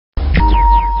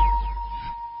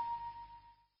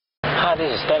Hi,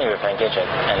 this is Danny with Engagement,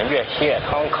 and we are here at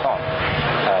Hong Kong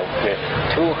with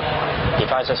two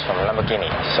devices from Lamborghini.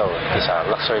 So these are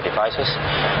luxury devices.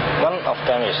 One of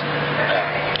them is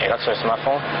a luxury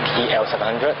smartphone,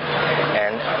 TL700,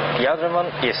 and the other one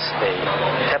is a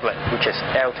tablet, which is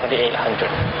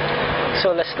L2800.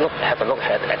 So let's have a look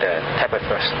at the tablet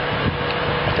first.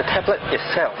 The tablet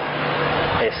itself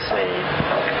is a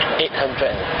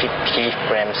 850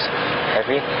 grams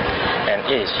heavy, and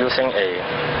it is using a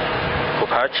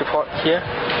proprietary port here,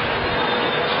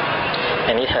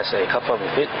 and it has a cover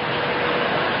with it.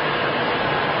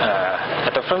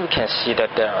 At the front we can see that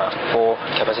there are 4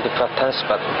 capacity buttons,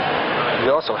 but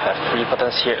we also have 3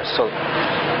 buttons here. So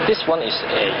this one is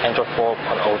a Android 4.0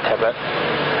 tablet,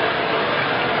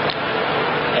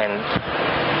 and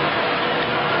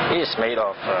it is made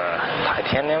of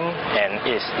titanium, and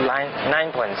is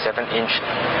 9.7 inch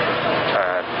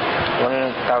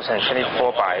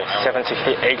 1024 by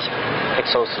 768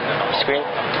 pixels screen.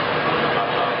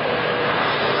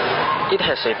 It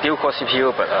has a dual-core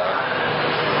CPU, but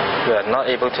we are not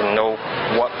able to know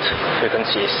what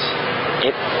frequency is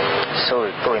it. So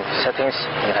we go into settings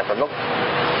and have a look.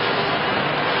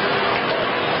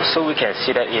 So we can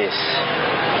see that it is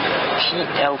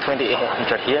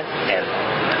TL2800 here and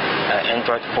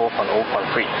Android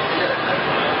 4.0.3.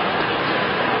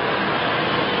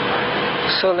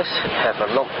 So let's have a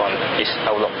look on its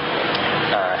outlook.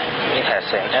 It has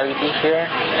an LED here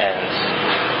and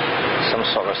some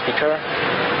sort of speaker.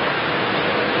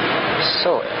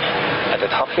 So at the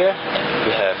top here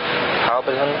we have power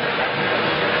button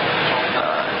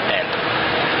and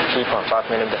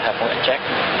 3.5mm headphone jack.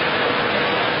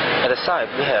 At the side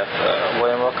we have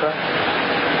volume rocker.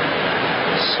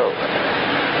 So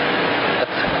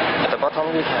at the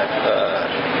bottom we have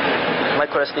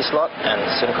micro SD slot and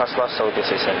SIM card slot. So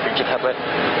this is a 3G tablet.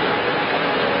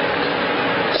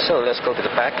 So let's go to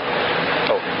the back.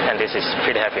 Oh, and this is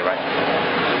pretty heavy, right?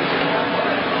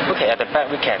 Okay, at the back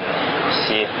we can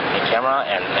see a camera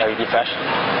and LED flash,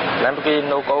 Lamborghini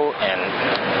logo, and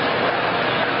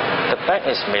the back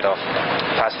is made of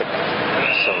plastic,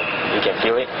 so you can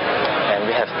feel it. And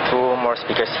we have 2 more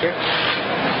speakers here,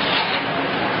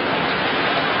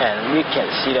 and we can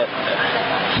see that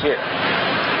here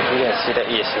we can see that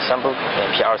it is assembled in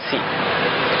PRC.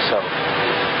 So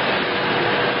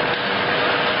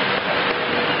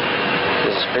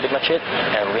this is pretty much it,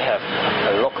 and we have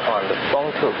a look on the phone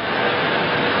too.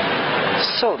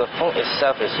 So the phone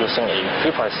itself is using a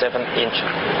 3.7 inch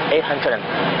 800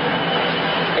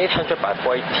 by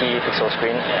 480 pixel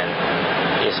screen, and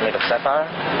is made of sapphire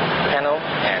panel,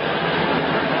 and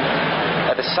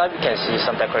at the side we can see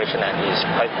some decoration, and it is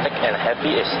quite thick and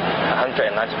heavy. It's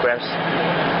 190 grams.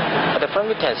 At the front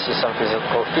we can see some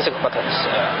physical buttons,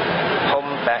 home,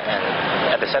 back, and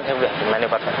at the center we have the menu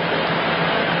button.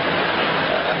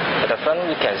 At the front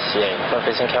we can see a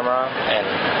front-facing camera and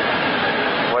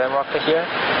volume rocker here.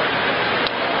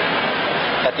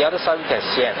 At the other side we can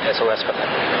see an SOS button.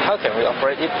 How can we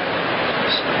operate it?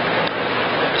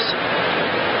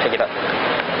 Pick it up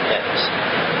and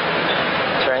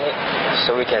turn it,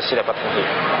 so we can see the button here.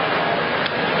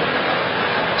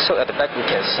 So at the back we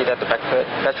can see that the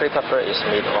battery cover is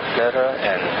made of leather,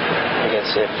 and we can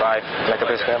see a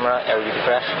 5-megapixel camera, LED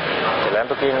flash, the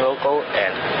Lamborghini logo,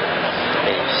 and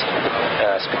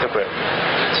a speaker grill.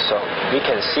 So we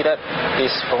can see that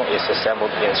this phone is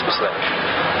assembled in Switzerland.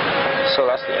 So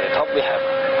lastly, at the top we have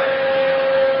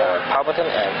power button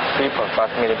and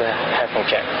 3.5mm headphone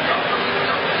jack.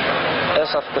 As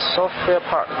of the software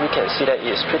part, we can see that it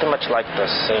is pretty much like the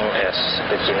same as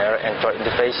the generic Android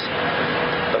interface,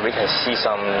 but we can see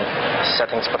some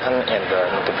settings button in the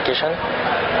notification.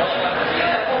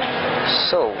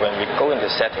 So when we go into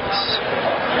settings,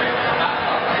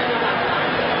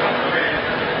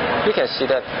 we can see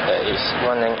that it's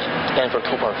running Android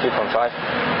 2.3.5,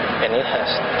 and it has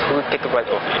 2 GB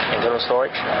of internal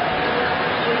storage.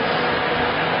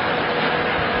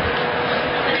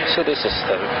 So this is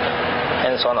the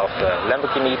hands-on of the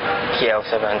Lamborghini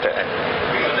TL700 and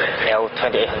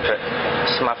L2800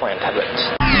 smartphone and tablets.